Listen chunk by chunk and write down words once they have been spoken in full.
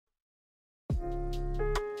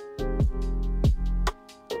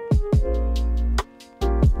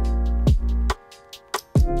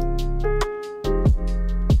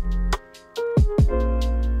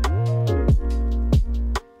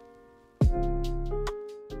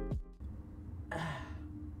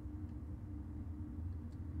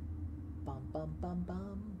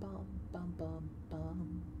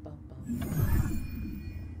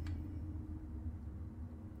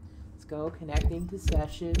Let's go, connecting to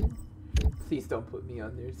session. Please don't put me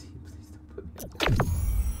on their team. Please don't put me on their team.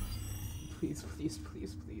 Please, please,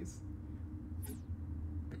 please, please.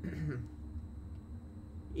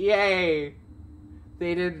 Yay!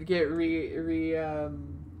 They didn't get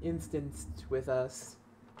instanced with us.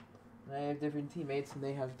 I have different teammates and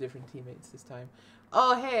they have different teammates this time.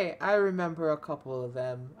 Oh hey, I remember a couple of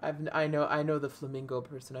them. I know the flamingo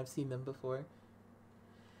person. I've seen them before.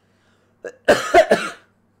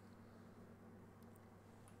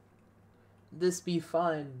 This be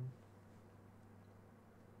fun.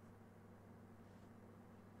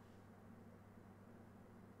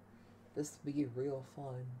 This be real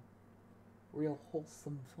fun. Real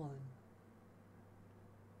wholesome fun.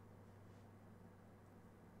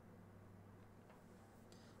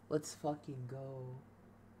 Let's fucking go.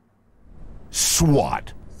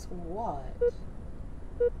 SWAT. SWAT.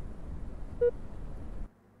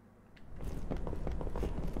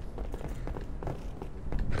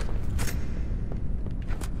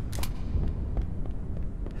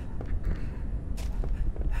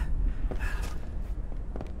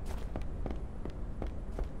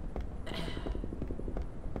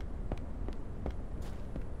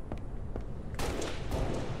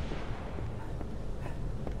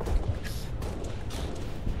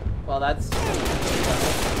 Well, that's...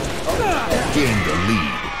 Oh, gain the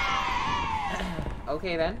lead.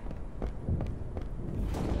 Okay, then.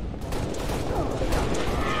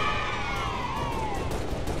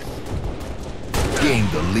 Gain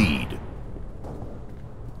the lead.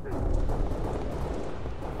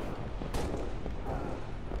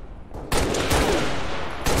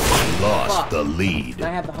 Lost the lead. I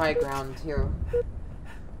have the high ground, too.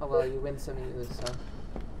 Oh, well, you win some, you lose some.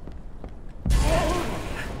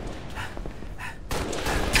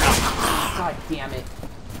 God damn it.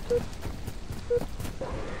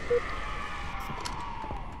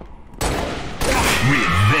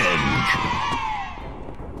 Revenge.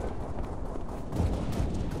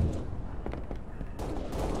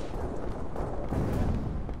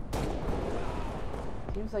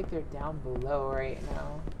 Seems like they're down below right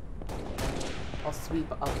now. I'll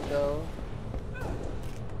sweep up though.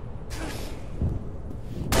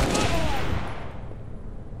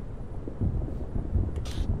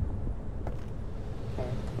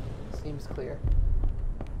 Seems clear.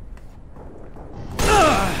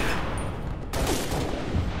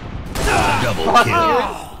 Double kill.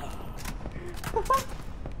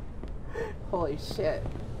 Holy shit.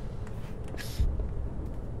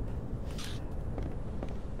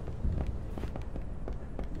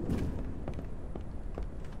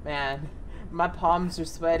 Man, my palms are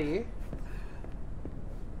sweaty.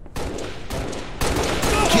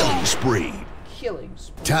 Killing spree. Killing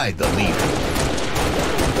spree. Tied the lead.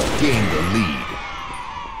 Gain the lead.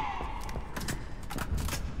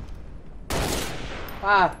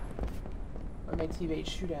 Ah! Why'd my teammate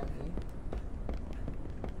shoot at me?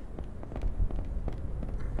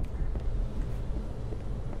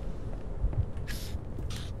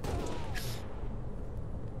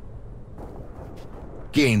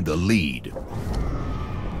 Gain the lead.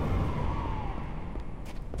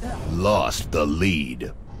 Lost the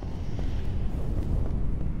lead.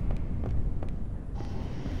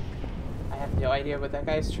 I have no idea what that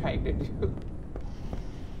guy's trying to do.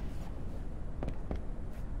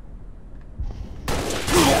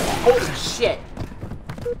 Holy shit!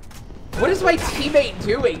 What is my teammate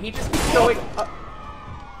doing? He just keeps going up.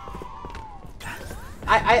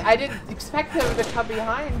 I didn't expect him to come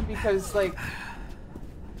behind because, like,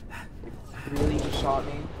 it really just shot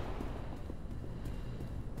me.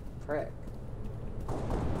 Frick.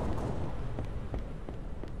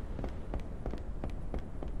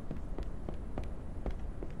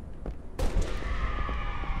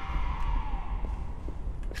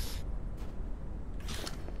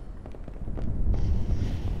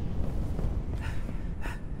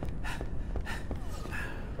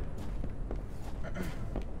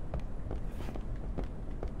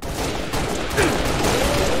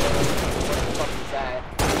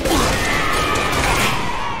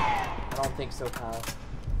 So, pal.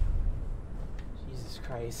 Jesus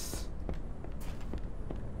Christ.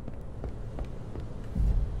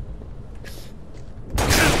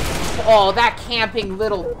 Oh, that camping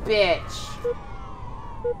little bitch.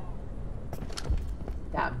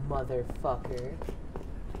 That motherfucker.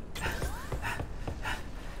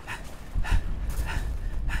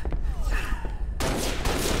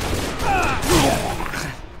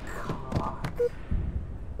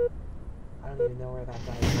 I don't even know where that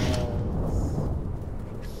guy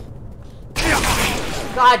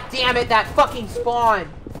was. God damn it, that fucking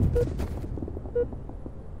spawn!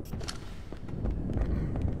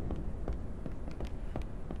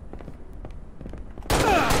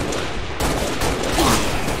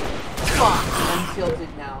 Fuck, I'm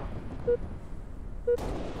tilted now.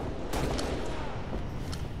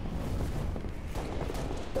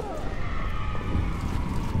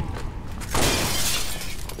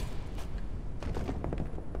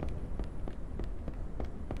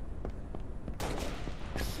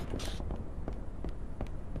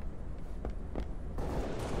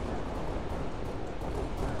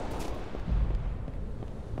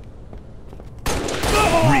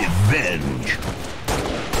 Revenge.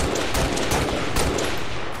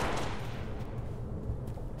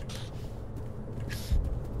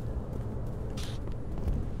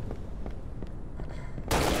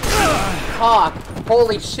 Fuck!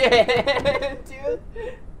 Holy shit, dude!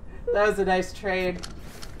 That was a nice trade.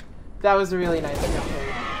 That was a really nice trade.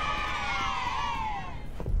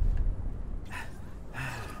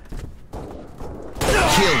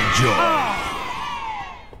 Killjoy.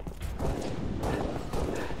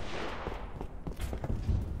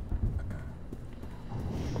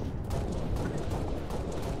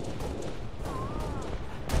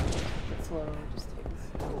 Slow, just take it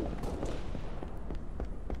slow.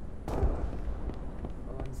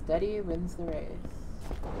 One steady wins the race.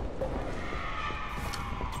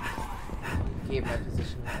 Gave my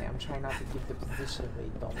position away. I'm trying not to give the position away,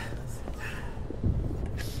 dumbass.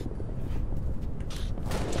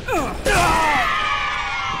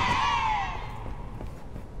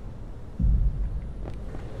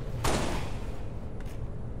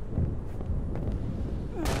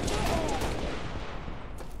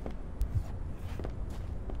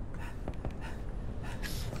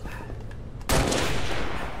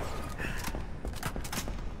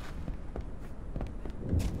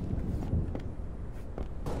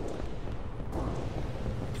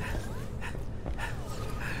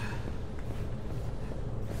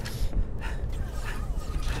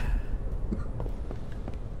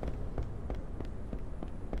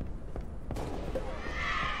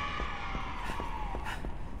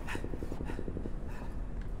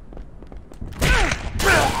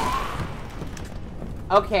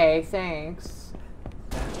 Okay, thanks.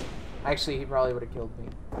 Actually, he probably would have killed me.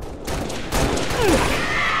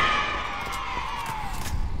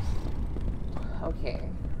 Okay.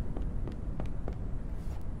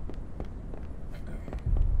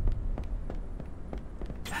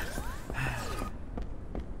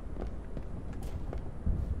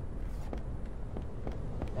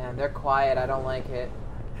 Man, they're quiet. I don't like it.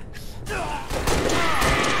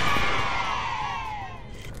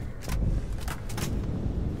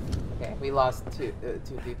 Okay, we lost two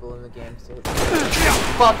people in the game, so it's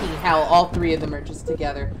fucking hell. All three of them are just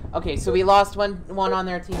together. Okay, so we lost one on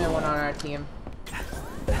their team and one on our team.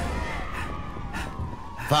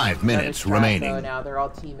 5 minutes remaining. So now they're all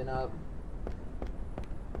teaming up.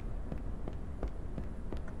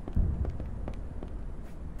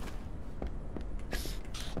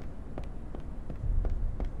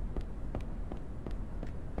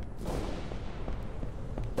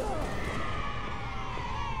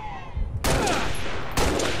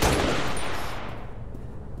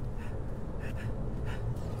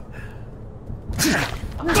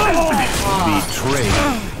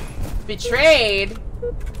 Betrayed?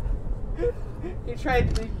 He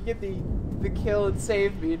tried to get the kill and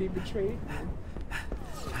save me, and he betrayed me.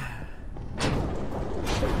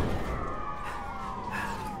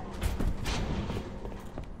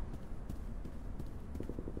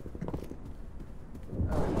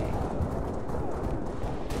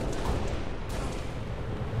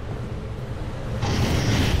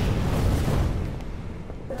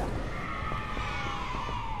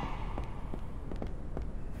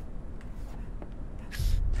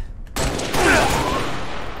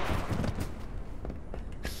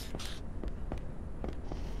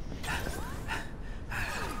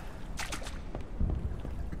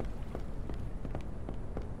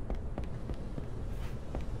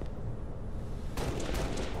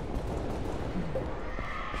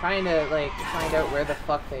 Trying to, like, find out where the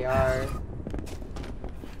fuck they are.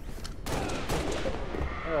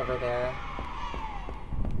 They're over there.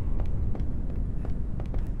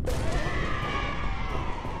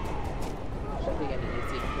 Should be an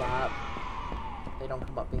easy clap.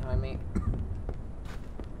 behind me.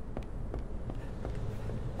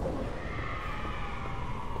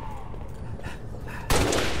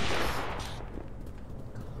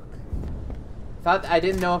 I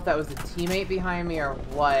didn't know if that was a teammate behind me or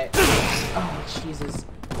what. Oh, Jesus.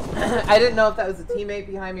 I didn't know if that was a teammate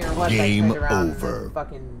behind me or what. Game I turned around over. And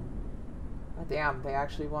fucking... Oh, damn, they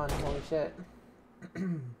actually won. Holy shit.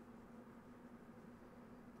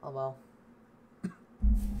 Oh, well. It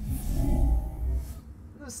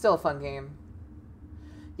was still a fun game.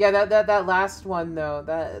 Yeah, that last one though,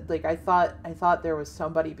 that like I thought there was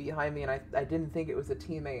somebody behind me, and I didn't think it was a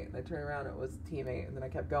teammate, and I turned around, it was a teammate, and then I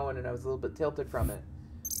kept going, and I was a little bit tilted from it,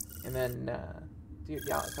 and then dude,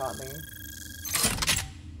 yeah, it got me.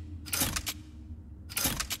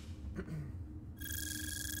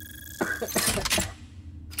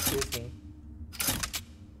 Excuse me.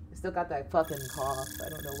 I still got that fucking cough. I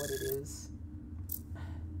don't know what it is.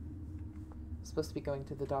 I'm supposed to be going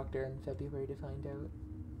to the doctor in February to find out.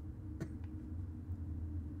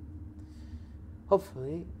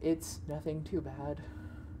 Hopefully, it's nothing too bad.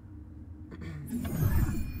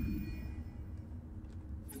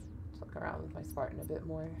 Let's look around with my Spartan a bit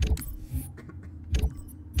more.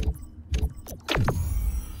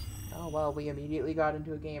 Oh, well, we immediately got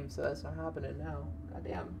into a game, so that's not happening now.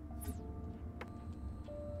 Goddamn.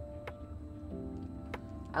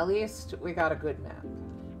 At least we got a good map.